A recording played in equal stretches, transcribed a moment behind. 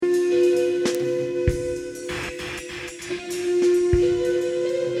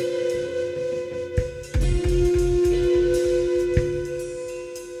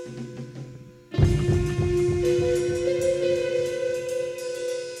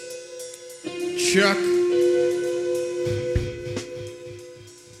Chuck.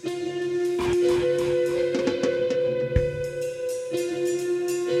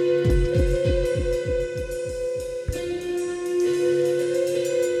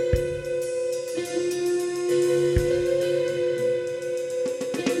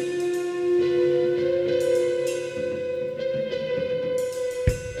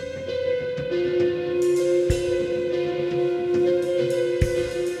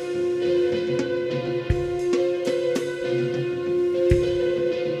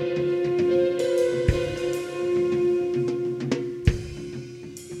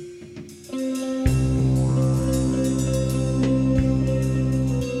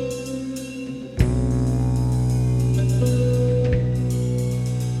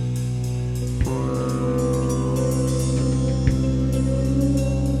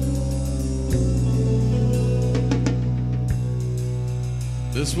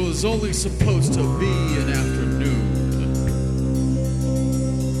 This was only supposed to be an afternoon.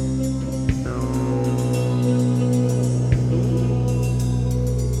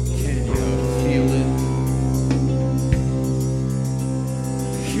 Can you feel it?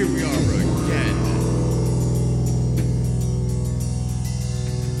 Here we are again.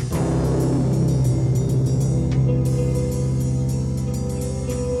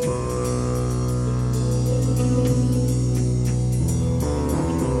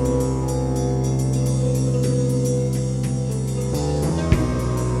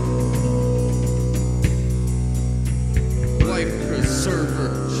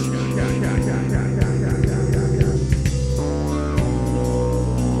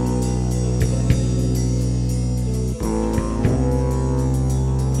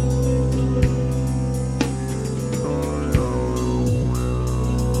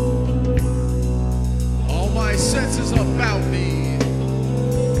 All my senses about me.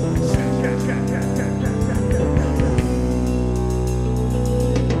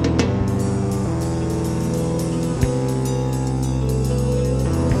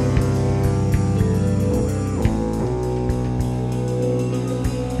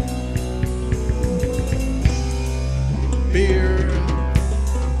 Beer.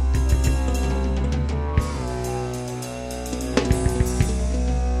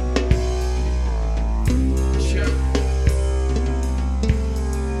 Check.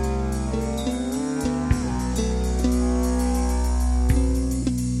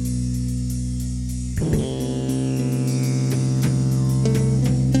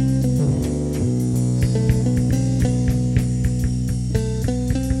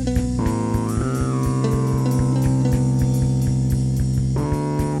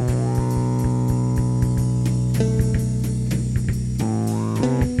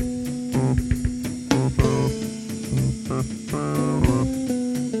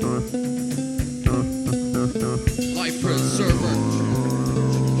 Life preserver.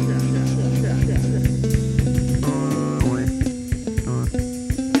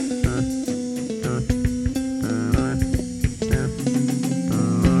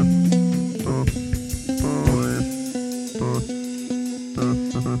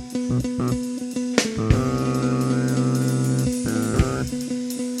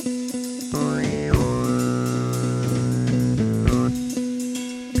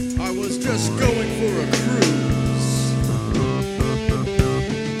 I was just going for a cruise.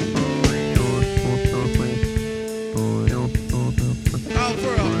 Out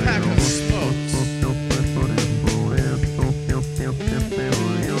for a pack of smokes.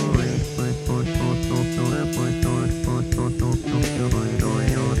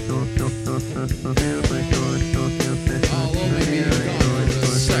 I'll only be gone for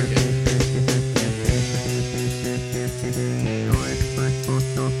a second.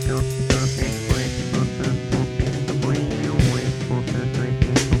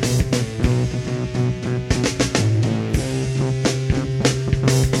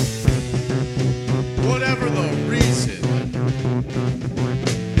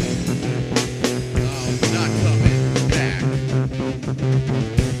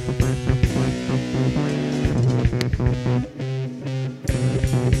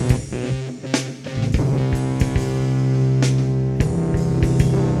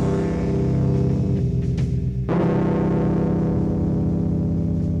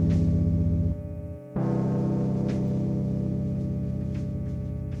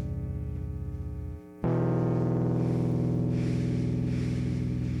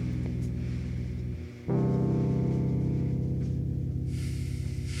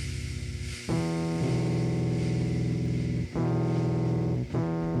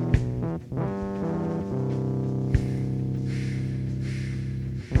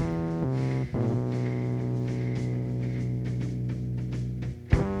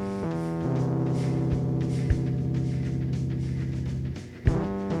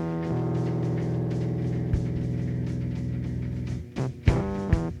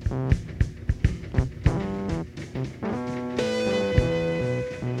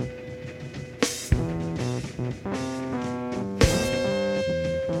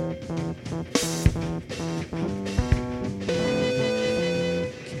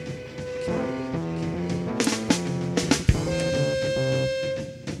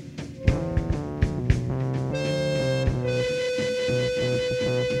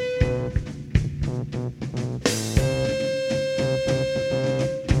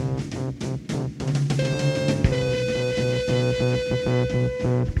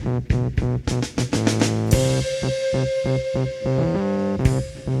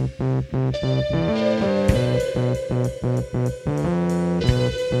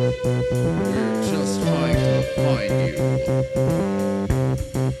 We're just trying to find you.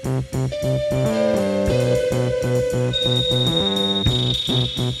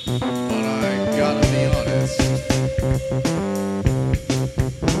 But I gotta be honest.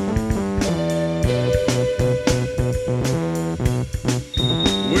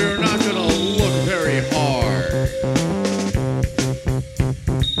 We're not gonna look very hard.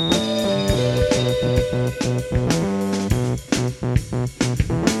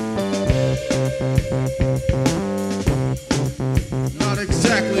 Not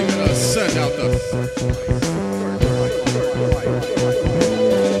exactly gonna send out the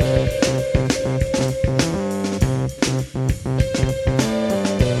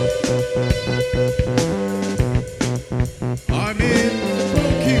I mean,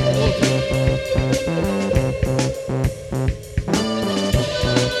 we'll keep looking.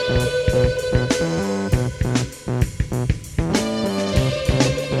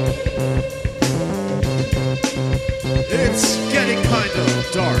 It's getting kind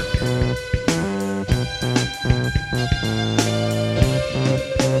of dark.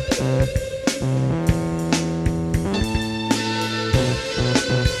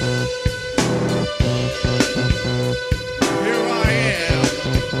 Here I am,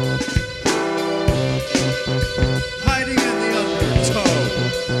 hiding in the undertow,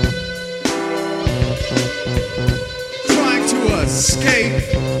 trying to escape,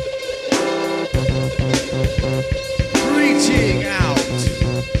 reaching out.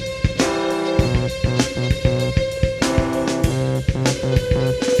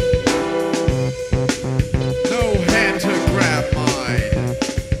 No hand to grab mine.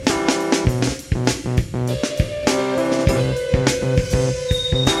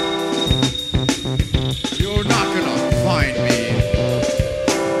 You're not gonna find me.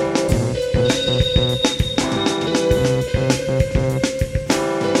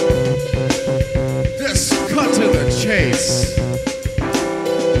 Just cut to the chase.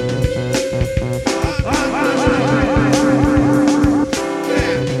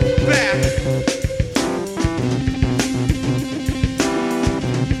 Back.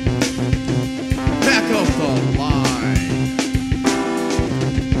 Back up the line.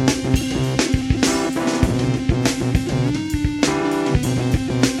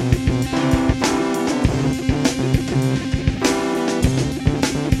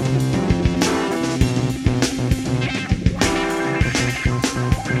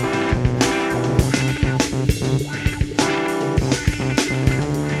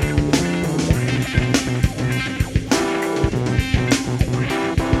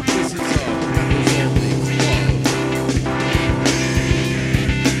 This is a members-only club.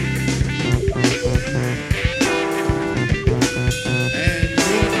 And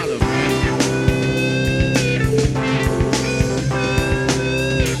you're not a member.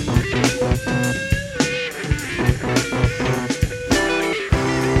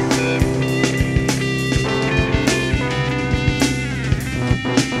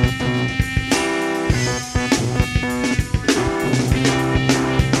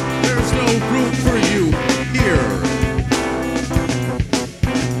 There's no room for you here.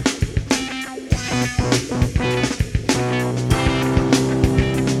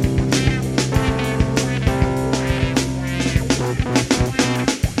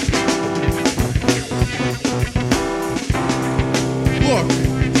 Look,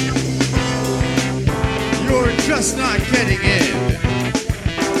 you're just not getting in.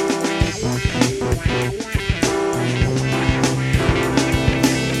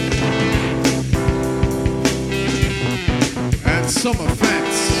 And some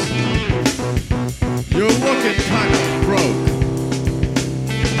offense, you're looking kind of broke.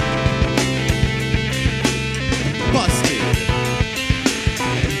 Busted.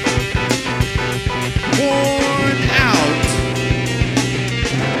 Worn out.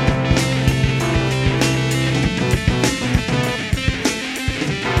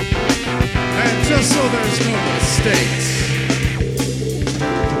 And just so there's no mistakes,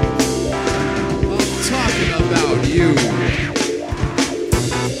 I'm talking about you.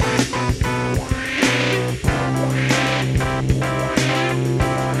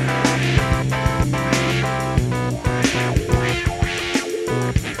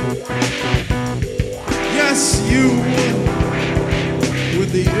 Yes, you,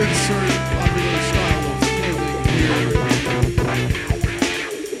 with the insert popular style of clothing here,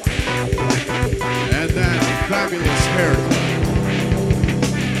 and that fabulous haircut.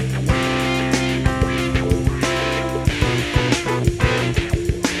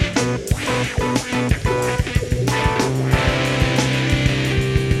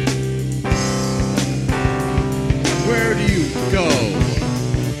 Where do you go?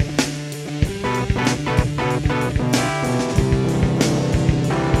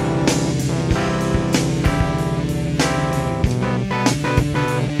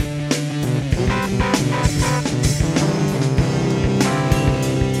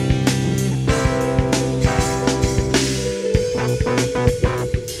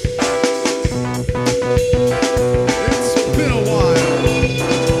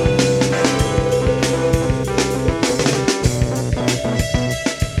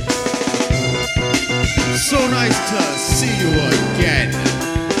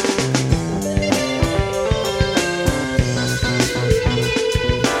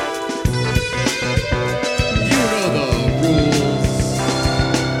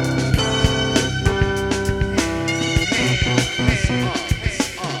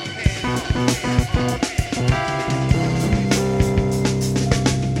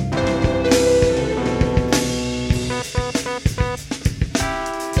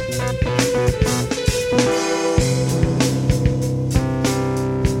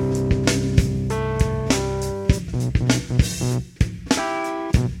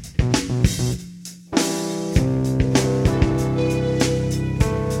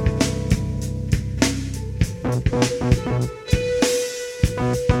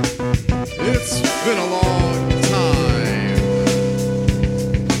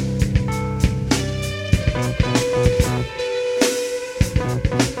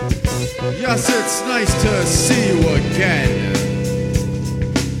 Yes, it's nice to see you again.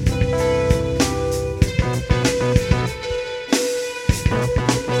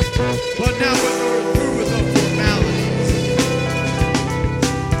 But now we're through with the formalities.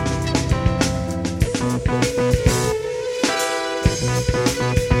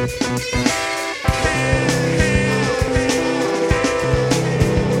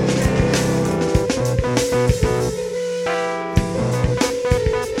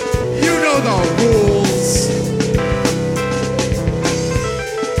 You know the rules.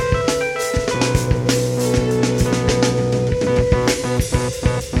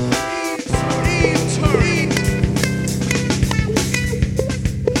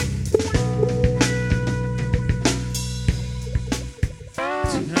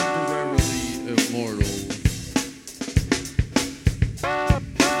 Temporarily immortal.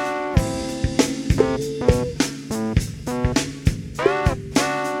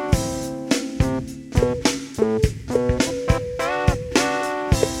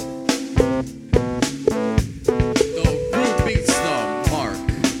 The root beats the mark.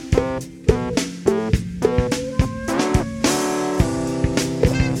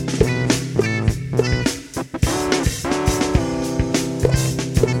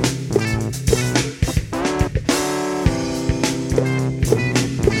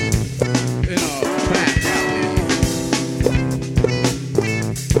 In a back alley.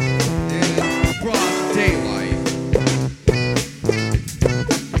 In broad daylight.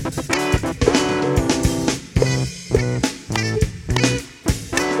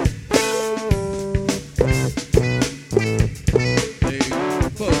 They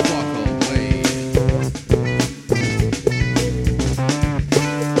both walk away.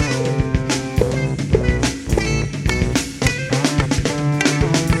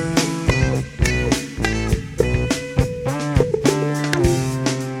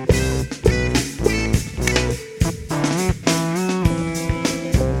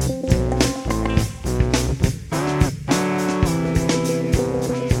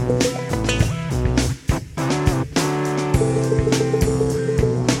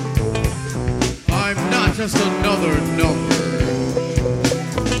 I'm not just another number.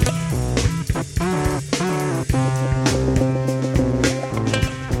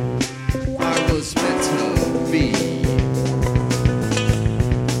 I was meant to be.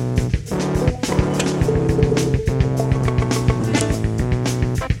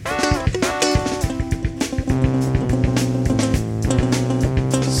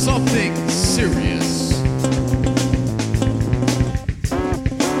 Something serious.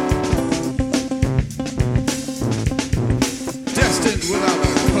 Destined without a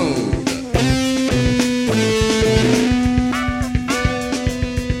code.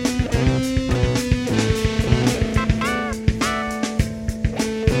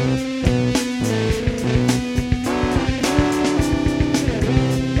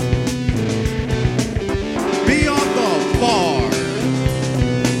 Beyond the bar.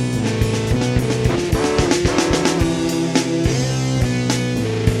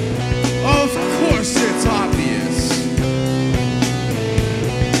 Of course it's obvious.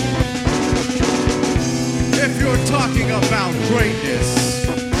 If you're talking about greatness,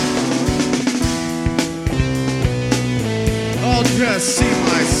 I'll just see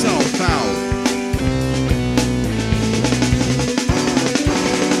myself out.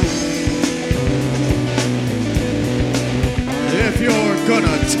 If you're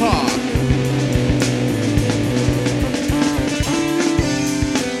gonna talk,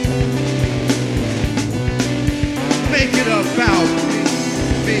 make it about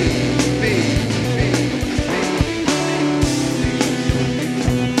me.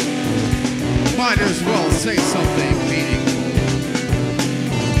 Might as well say something meaningful.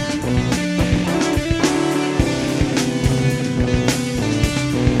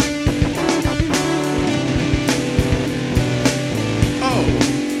 Oh,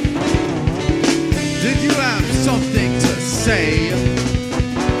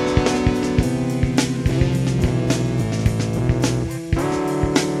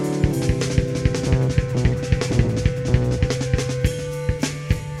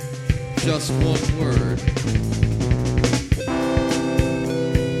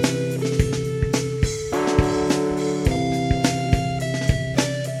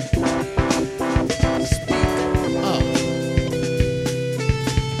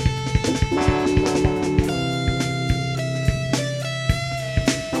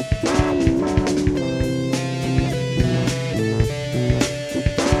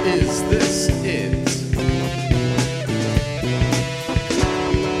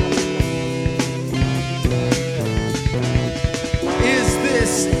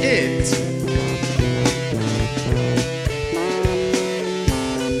 is it.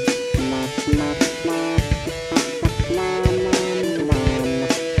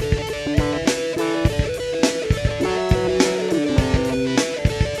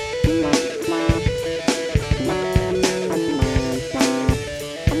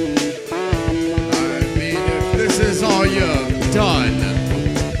 Done.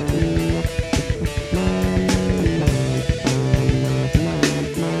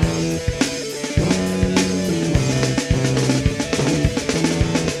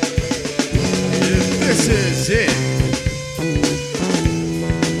 If this is it.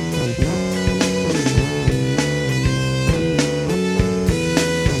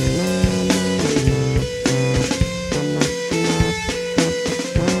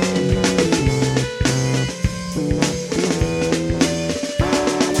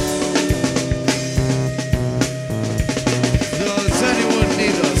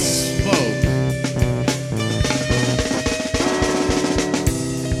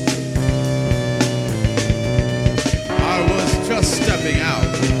 Stepping out.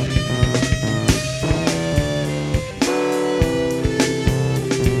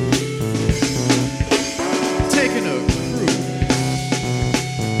 Taking a cruise.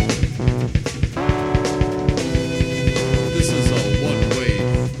 This is a one-way.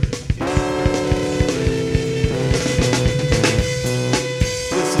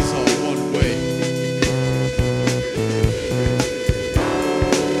 This is a one-way.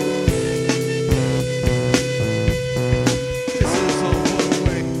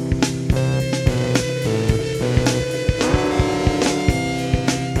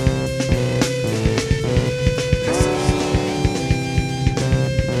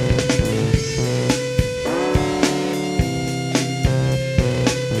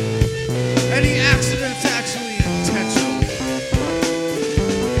 Any accidents actually intentional?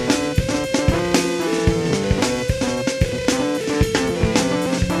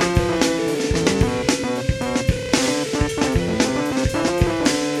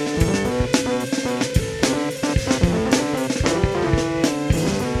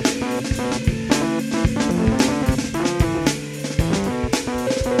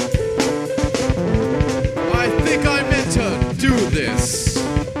 I think I meant to do this.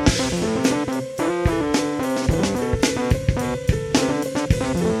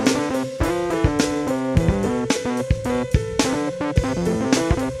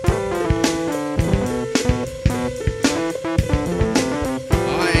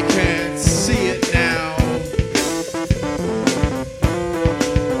 I can see it now.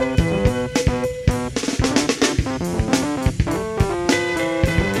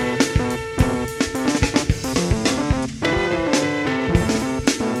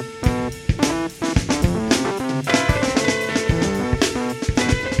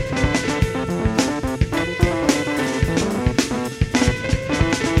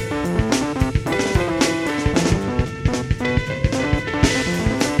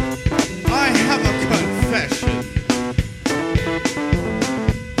 I have a confession.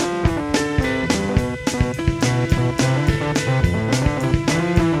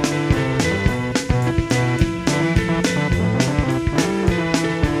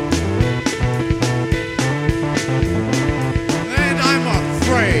 And I'm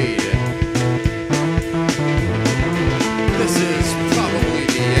afraid this is probably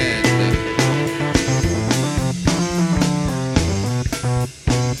the end.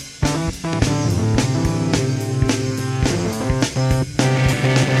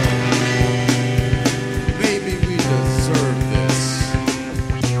 Maybe we deserve this.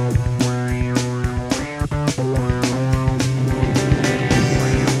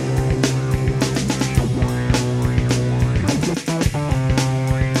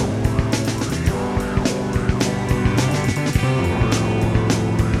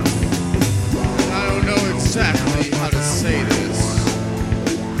 I don't know exactly how to say this.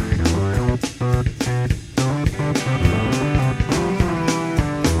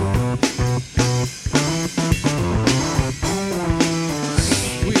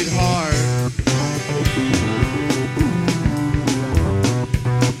 Sweetheart.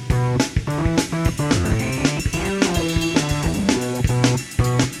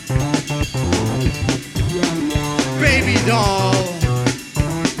 Baby doll.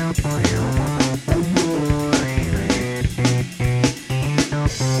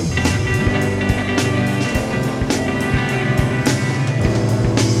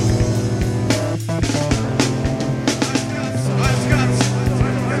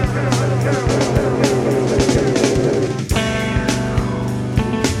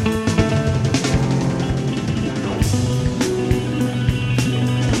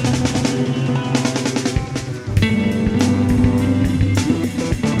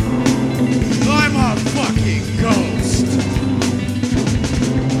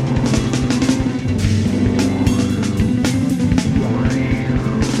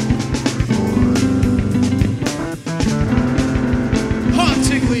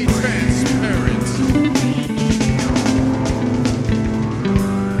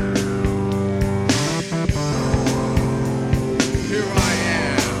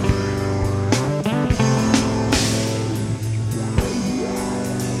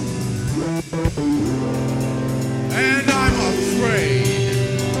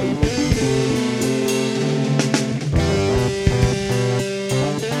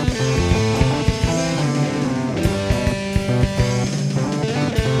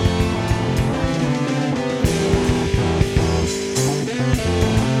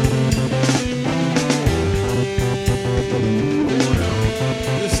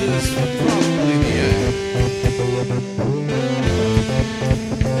 is probably the end.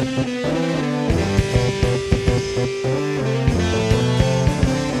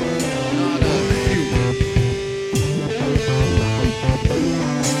 Not a human.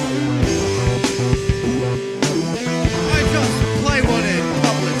 I just play one in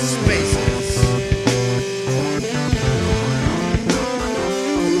public spaces.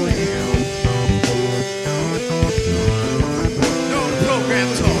 No program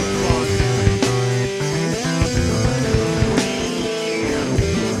talk on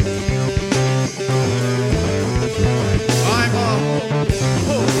I'm a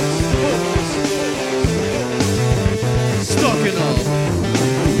stuck in a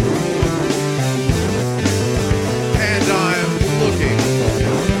and I'm looking for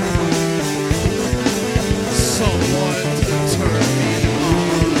someone to turn me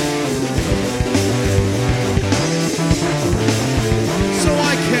on so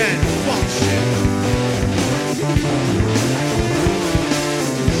I can function.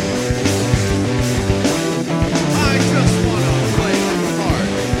 I just wanna play a part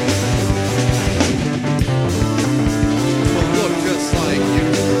to look just like you.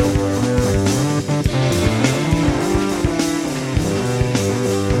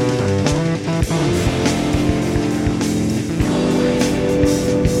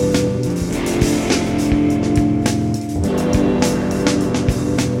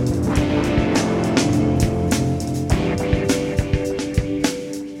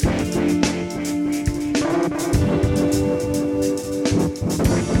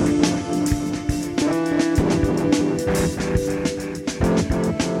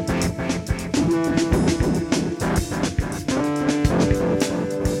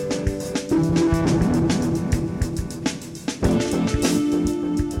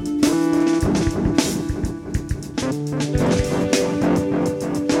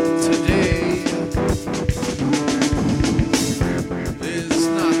 Today is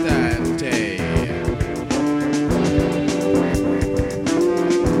not that day.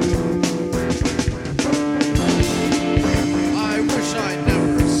 I wish I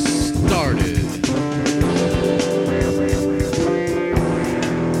never started.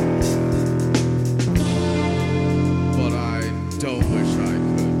 But I don't wish I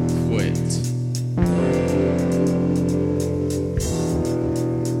could quit.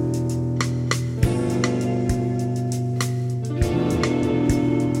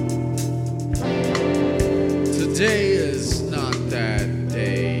 Today is not that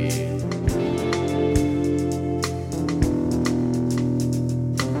day.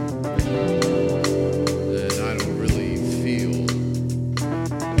 And I don't really feel.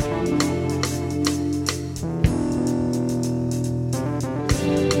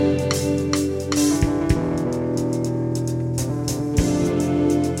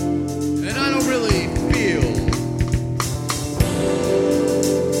 And I don't really feel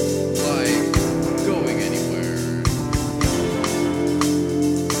like going anywhere.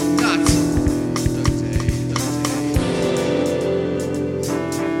 Not today.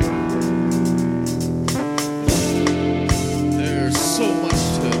 There's so much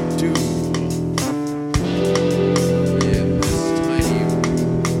to do in this tiny room.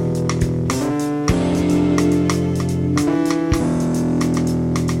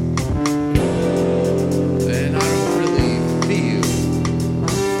 And I don't really feel.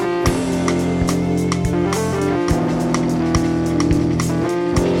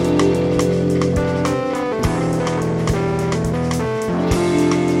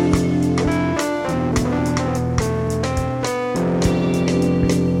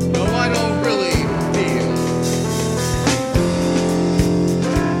 No, I don't really feel.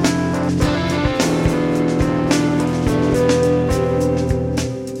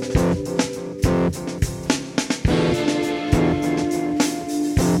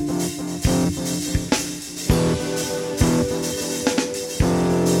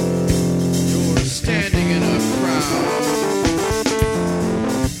 You're standing in a crowd.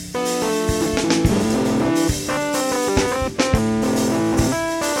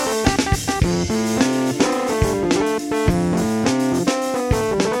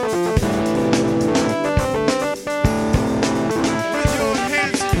 With your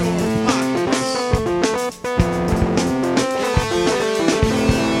hands in your pockets.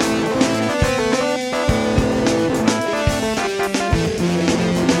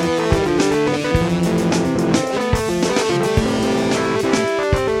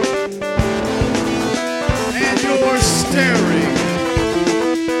 And you're staring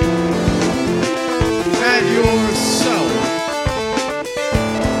at yourself.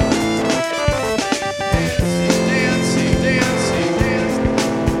 Dancing, dancing, dancing,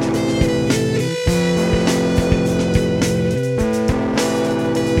 dancing.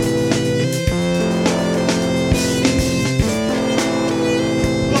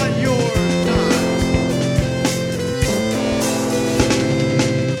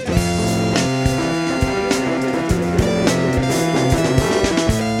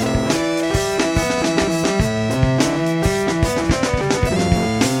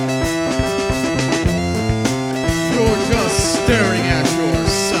 at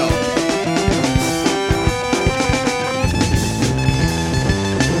yourself.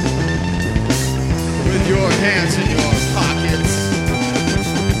 With your hands in your pockets.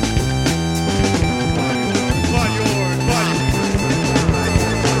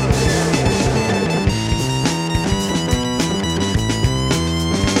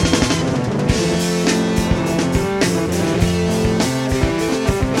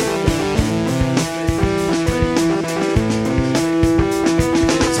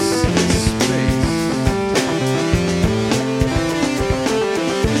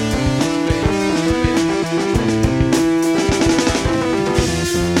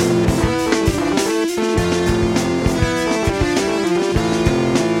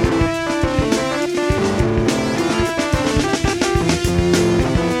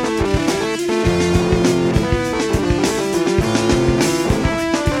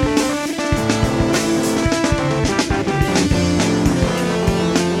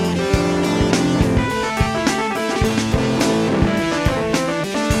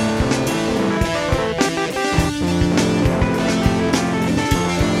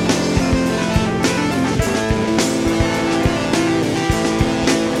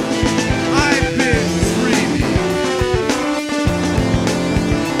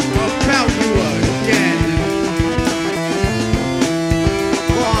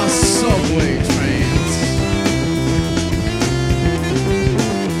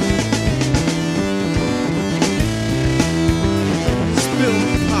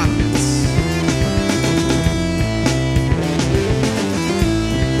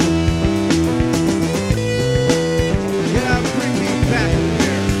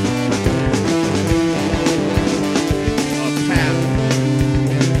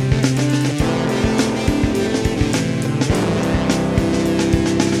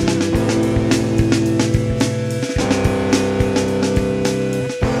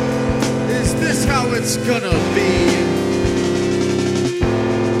 It's gonna be.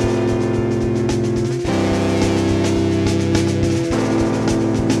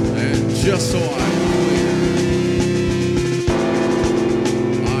 And just so I'm clear,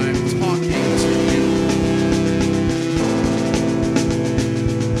 I'm talking to you.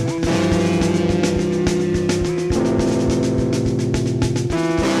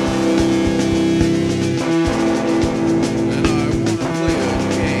 And I want to play a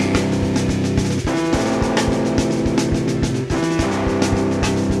game.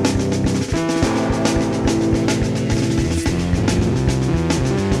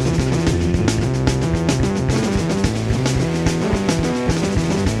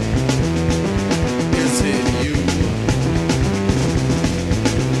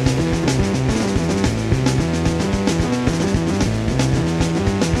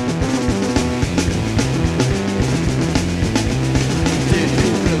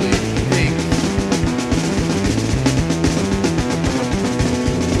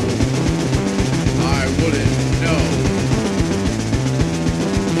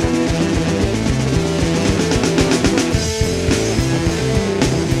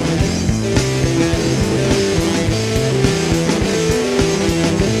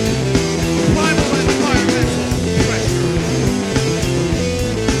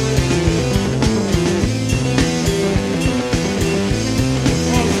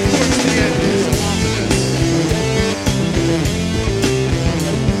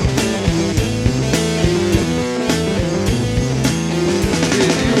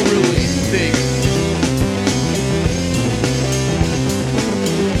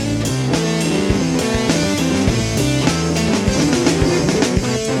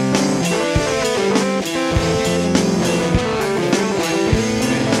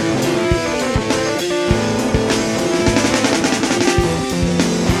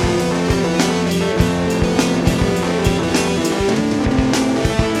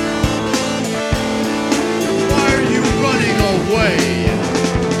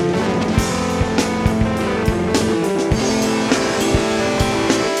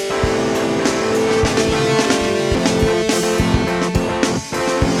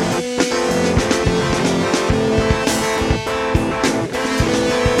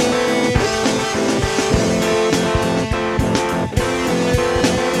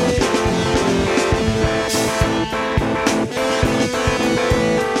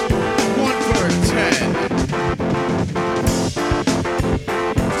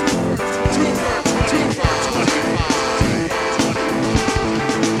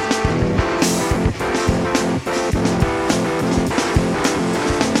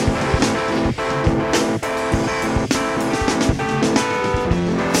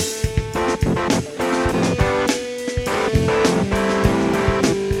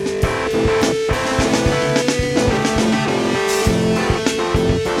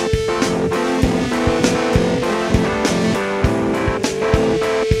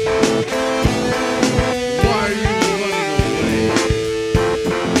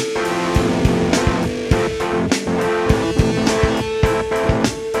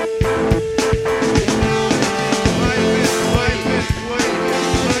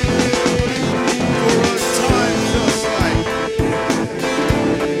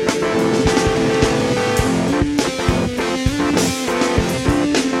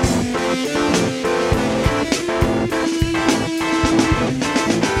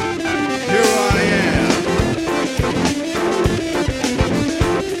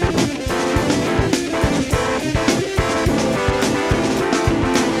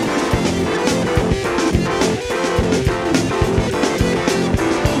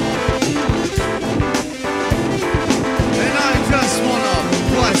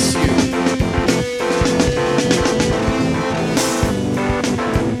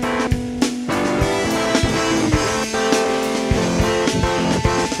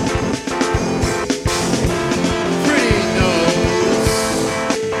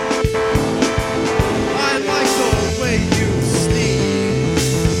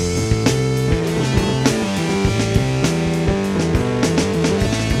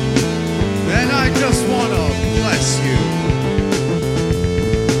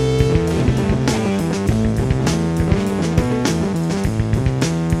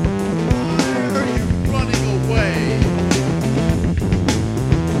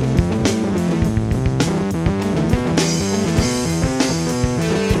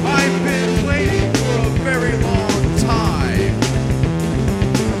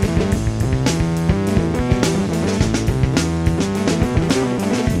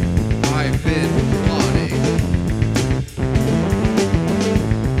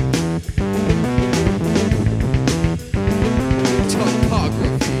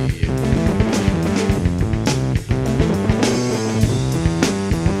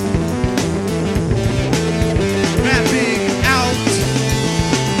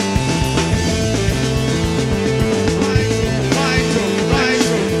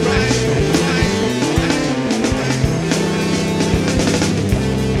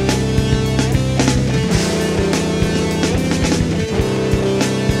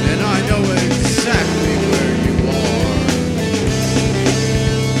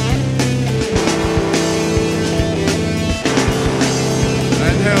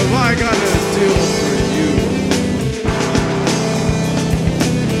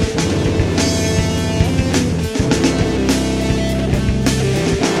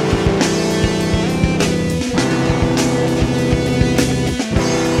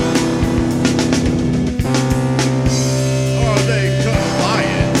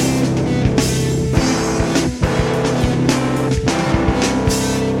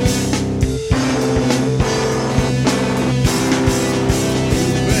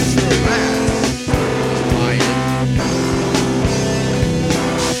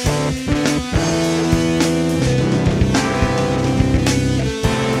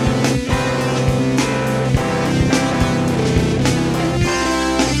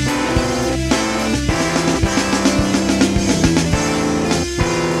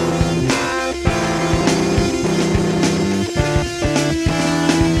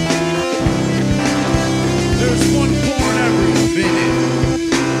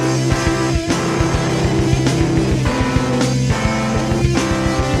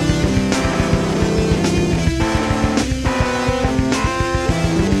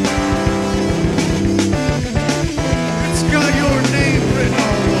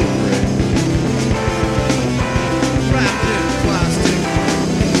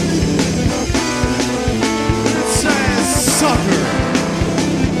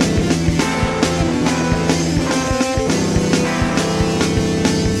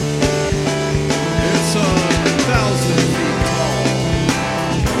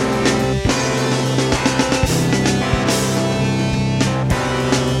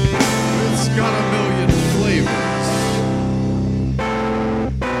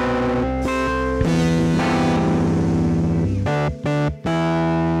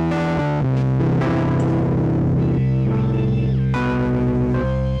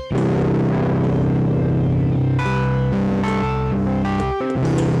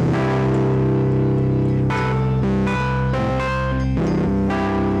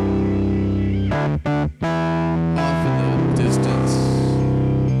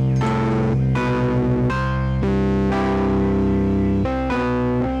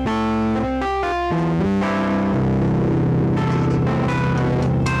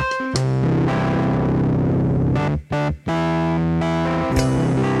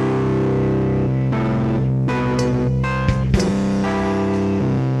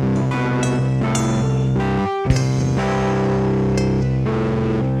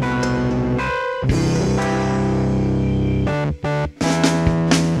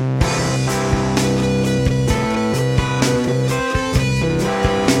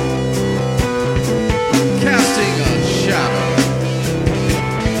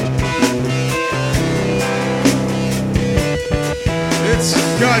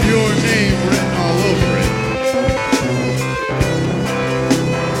 got your name written all over it.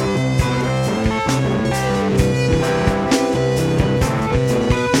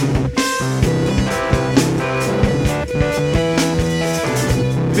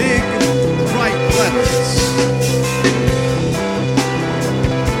 Big, bright letters.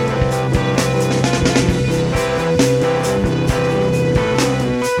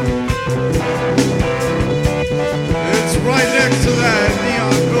 It's right next to that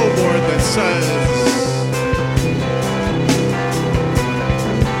neon billboard that says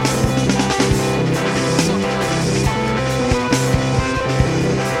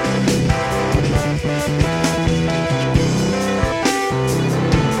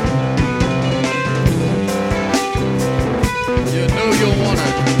you know you'll want to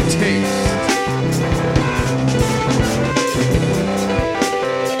taste.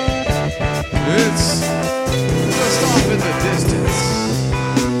 It's just off in the distance.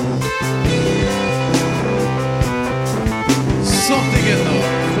 Something in the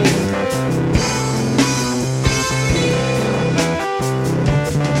corner.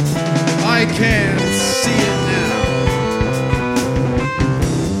 I can see it now.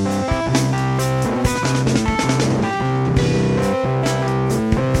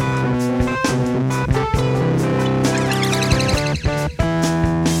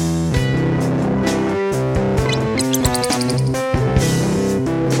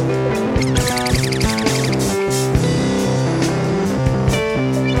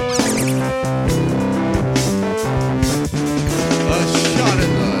 A shot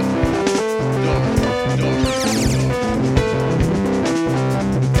in the dark.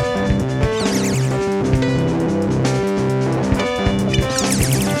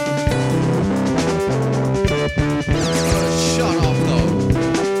 A shot off the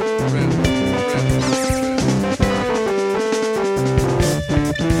rim.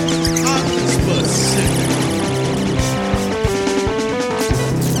 I'm specific.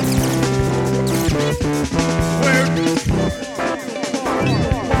 Where?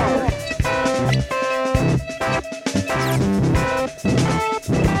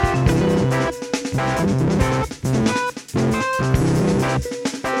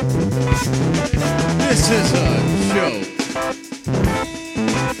 This is a joke.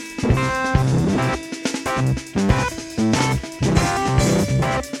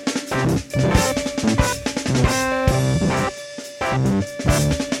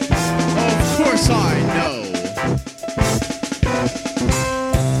 Of course I know.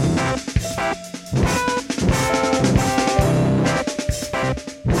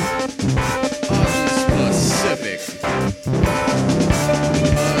 Unspecific.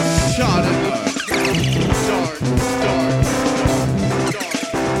 A shot in the dark.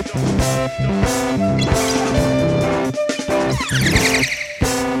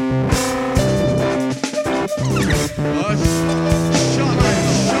 A shot in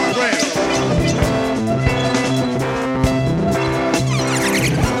the rim.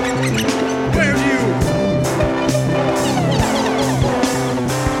 Where do you?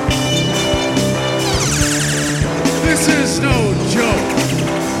 This is no joke.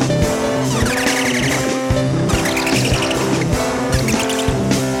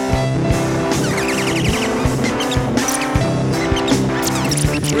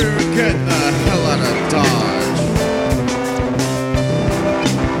 We're getting the hell out of Dodge.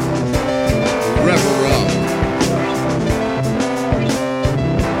 Rev her up.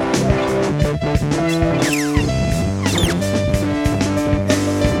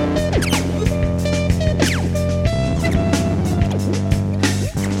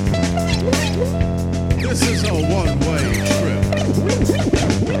 This is a one-way trip.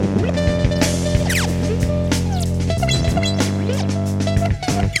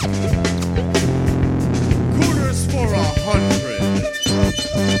 Quarters for 100.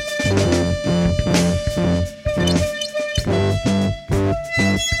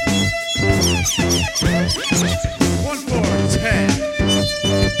 One for 10.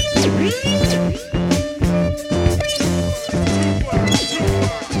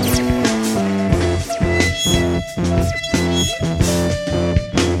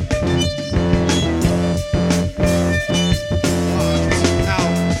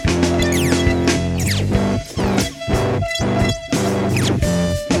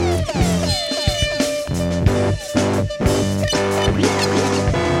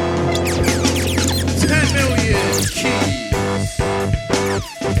 $10 million.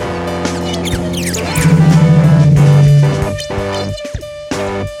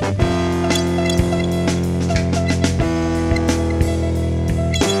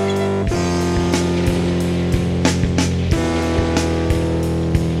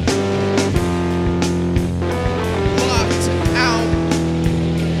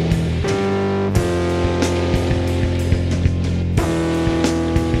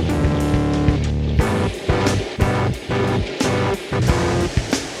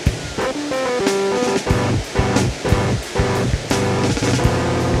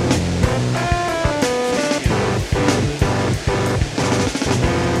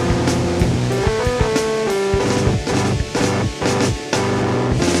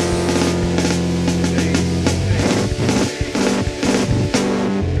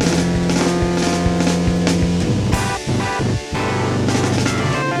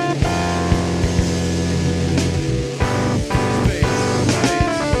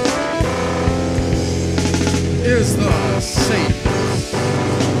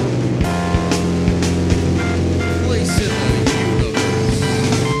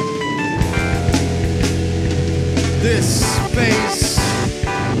 this space.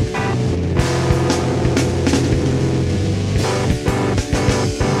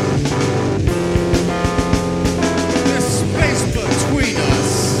 This space between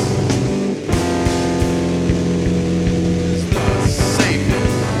us is the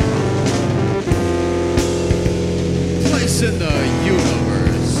safest place in the universe.